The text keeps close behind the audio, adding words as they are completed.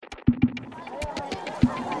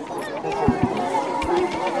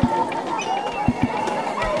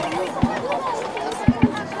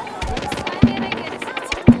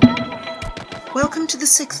to the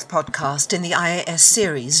 6th podcast in the IAS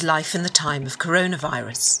series Life in the Time of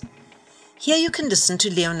Coronavirus. Here you can listen to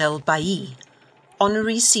Lionel Bailly,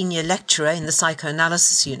 Honorary Senior Lecturer in the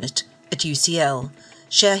Psychoanalysis Unit at UCL,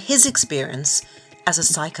 share his experience as a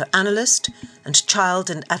psychoanalyst and child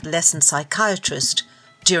and adolescent psychiatrist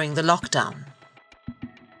during the lockdown.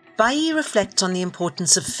 Bailly reflects on the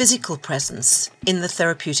importance of physical presence in the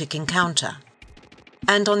therapeutic encounter,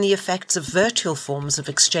 and on the effects of virtual forms of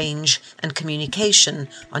exchange and communication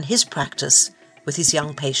on his practice with his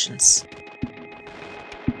young patients.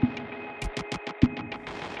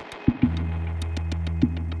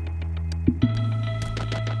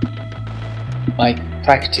 My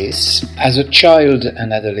practice as a child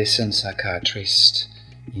and adolescent psychiatrist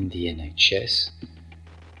in the NHS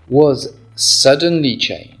was suddenly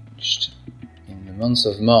changed in the month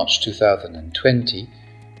of March 2020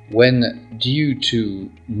 when, due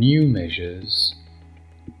to new measures,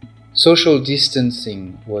 social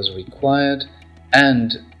distancing was required,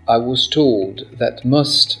 and I was told that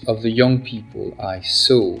most of the young people I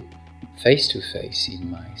saw face-to-face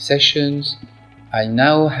in my sessions I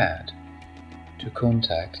now had to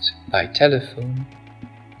contact by telephone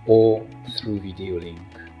or through video link.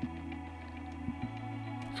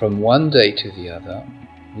 From one day to the other,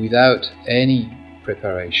 without any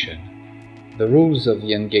preparation, the rules of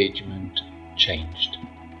the engagement changed.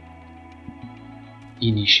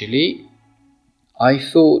 Initially, I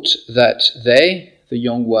thought that they, the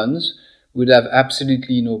young ones, would have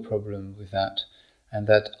absolutely no problem with that, and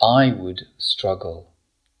that I would struggle.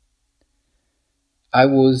 I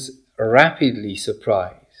was rapidly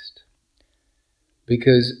surprised,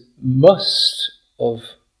 because most of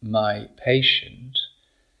my patients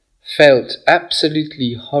felt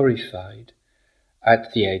absolutely horrified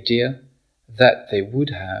at the idea that they would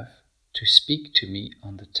have to speak to me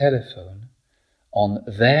on the telephone, on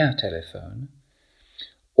their telephone,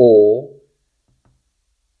 or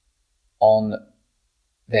on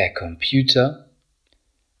their computer,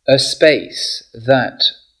 a space that,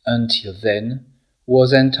 until then,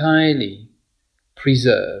 was entirely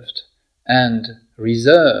preserved and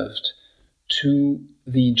reserved to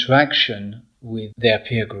the interaction with their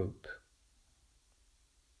peer group.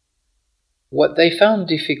 What they found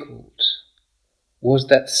difficult was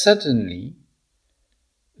that suddenly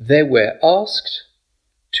they were asked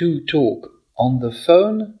to talk on the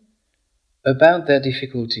phone about their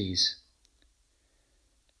difficulties.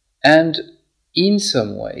 And in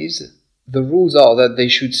some ways, the rules are that they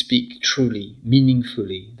should speak truly,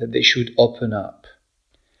 meaningfully, that they should open up.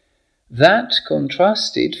 That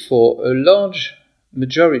contrasted for a large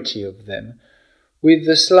majority of them with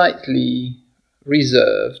the slightly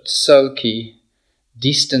reserved, sulky,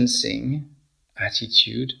 distancing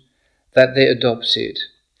attitude that they adopted.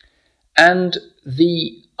 And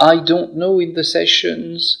the I don't know in the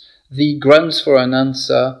sessions, the grunts for an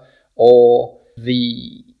answer, or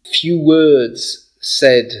the few words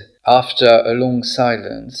said after a long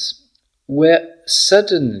silence were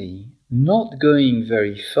suddenly not going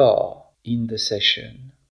very far in the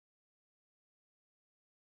session.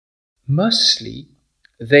 Mostly,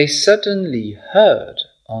 they suddenly heard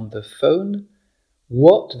on the phone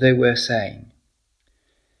what they were saying,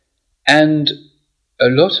 and a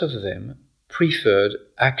lot of them preferred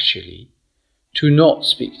actually to not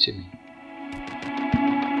speak to me.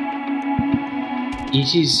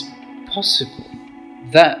 It is possible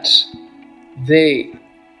that they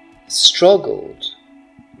struggled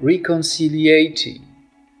reconciliating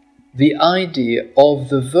the idea of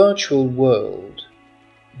the virtual world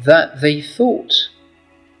that they thought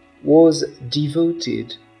was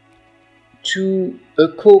devoted to a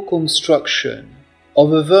co-construction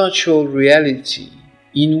of a virtual reality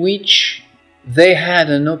in which they had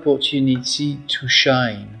an opportunity to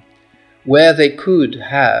shine, where they could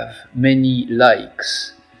have many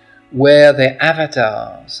likes, where their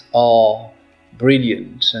avatars are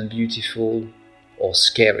brilliant and beautiful or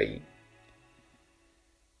scary.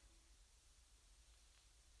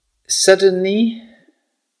 Suddenly,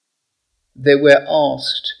 they were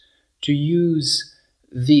asked to use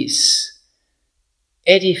this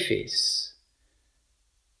edifice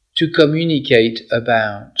to communicate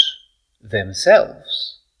about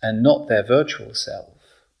themselves and not their virtual self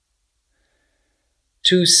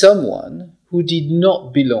to someone who did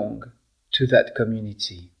not belong to that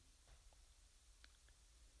community.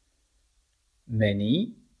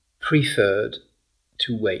 Many preferred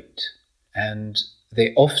to wait, and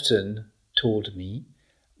they often told me,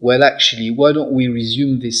 well, actually, why don't we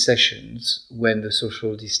resume these sessions when the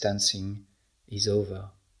social distancing is over?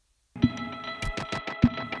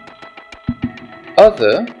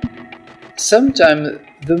 Others sometimes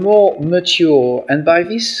the more mature, and by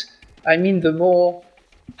this I mean the more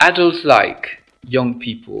adult-like young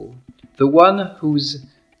people, the one whose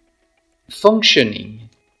functioning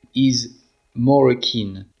is more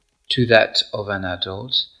akin to that of an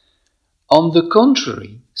adult, on the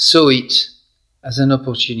contrary, saw it as an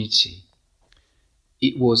opportunity.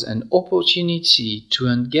 It was an opportunity to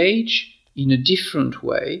engage in a different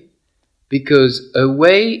way, because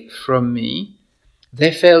away from me,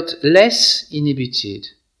 they felt less inhibited,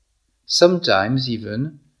 sometimes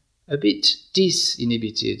even a bit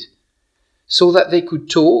disinhibited, so that they could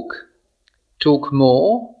talk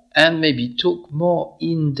more, and maybe talk more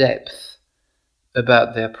in depth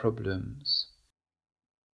about their problems.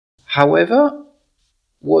 However,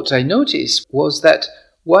 what I noticed was that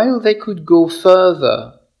while they could go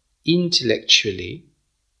further intellectually,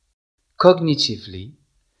 cognitively,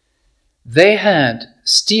 they had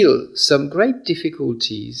still some great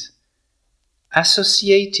difficulties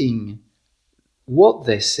associating what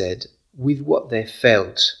they said with what they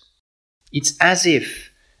felt. It's as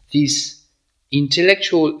if this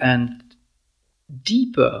intellectual and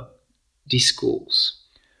deeper discourse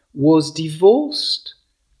was divorced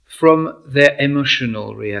from their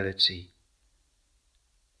emotional reality.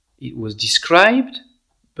 It was described,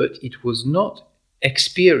 but it was not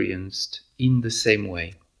experienced in the same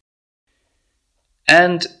way.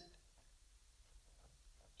 And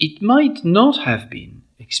it might not have been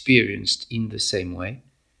experienced in the same way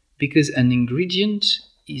because an ingredient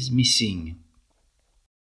is missing.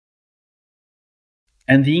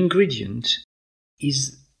 And the ingredient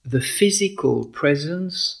is the physical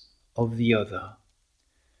presence of the other,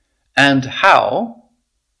 and how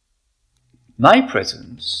my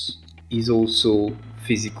presence is also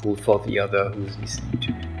physical for the other who's listening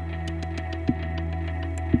to me.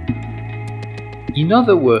 In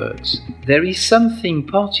other words, there is something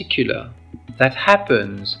particular that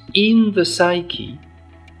happens in the psyche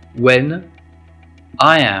when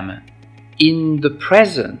I am in the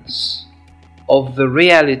presence of the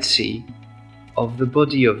reality of the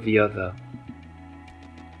body of the other.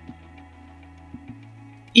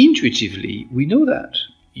 Intuitively, we know that.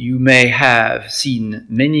 You may have seen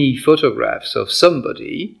many photographs of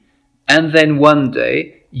somebody, and then one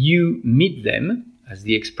day you meet them, as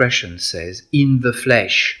the expression says, in the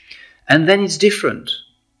flesh. And then it's different.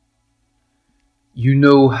 You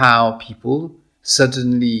know how people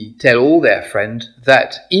suddenly tell all their friends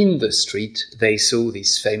that in the street they saw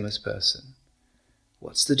this famous person.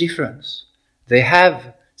 What's the difference? They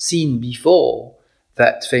have seen before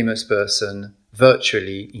that famous person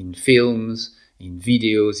virtually in films, in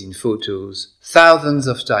videos, in photos, thousands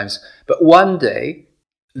of times. But one day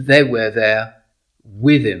they were there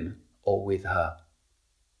with him or with her.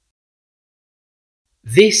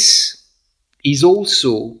 This is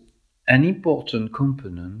also an important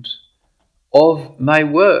component of my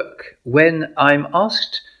work when I'm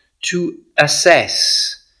asked to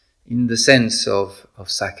assess, in the sense of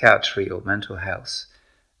psychiatry or mental health,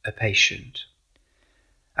 a patient.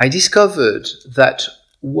 I discovered that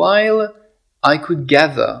while I could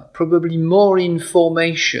gather probably more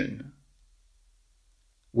information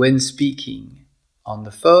when speaking on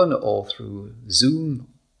the phone or through Zoom,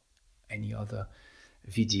 any other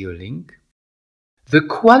video link, the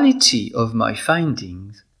quality of my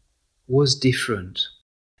findings was different.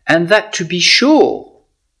 And that to be sure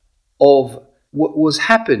of what was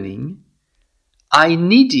happening, I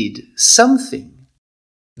needed something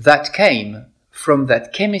that came from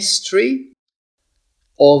that chemistry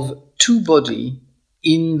of two bodies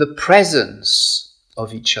in the presence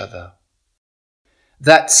of each other.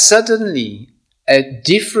 That suddenly a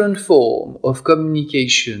different form of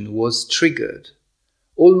communication was triggered,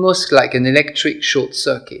 almost like an electric short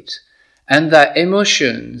circuit, and that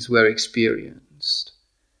emotions were experienced.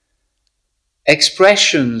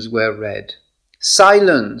 Expressions were read.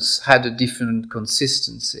 Silence had a different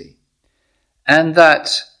consistency. And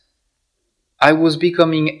that I was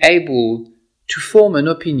becoming able to form an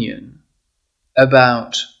opinion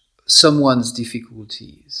about someone's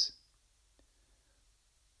difficulties.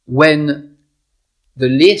 When the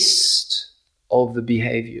list of the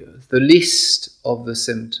behaviors, the list of the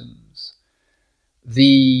symptoms,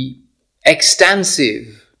 the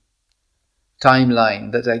extensive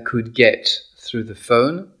timeline that I could get through the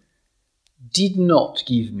phone did not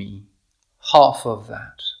give me half of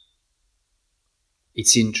that.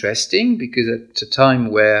 It's interesting because at a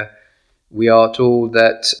time where we are told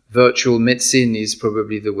that virtual medicine is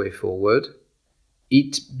probably the way forward,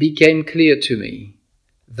 it became clear to me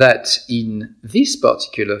that in this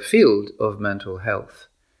particular field of mental health,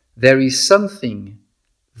 there is something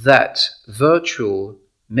that virtual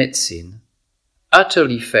medicine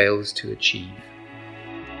utterly fails to achieve.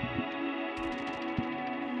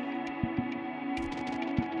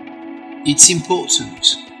 It's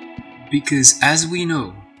important because, as we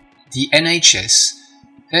know, the NHS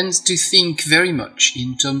tends to think very much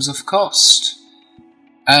in terms of cost.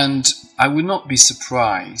 And I would not be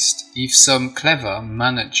surprised if some clever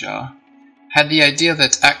manager had the idea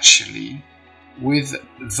that actually, with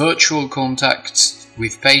virtual contact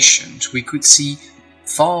with patients, we could see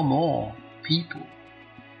far more people.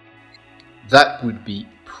 That would be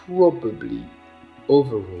probably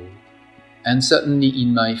overall, and certainly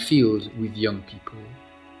in my field with young people,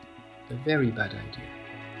 a very bad idea.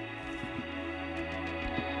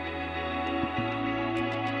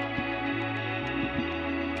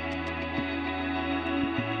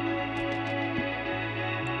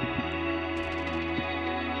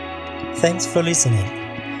 Thanks for listening,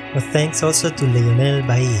 but thanks also to Lionel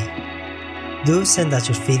Bailly. Do send us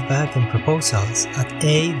your feedback and proposals at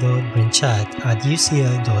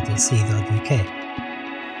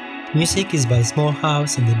a.brinchat@ucl.ac.uk. Music is by Small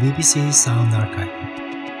House and the BBC Sound Archive.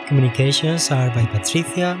 Communications are by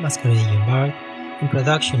Patricia Mascarello-Bart, and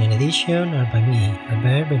production and edition are by me,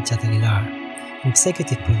 Albert Brinchat Aguilar, and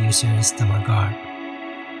executive producer is Tamar Gar.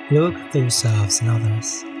 Look after yourselves and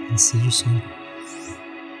others, and see you soon.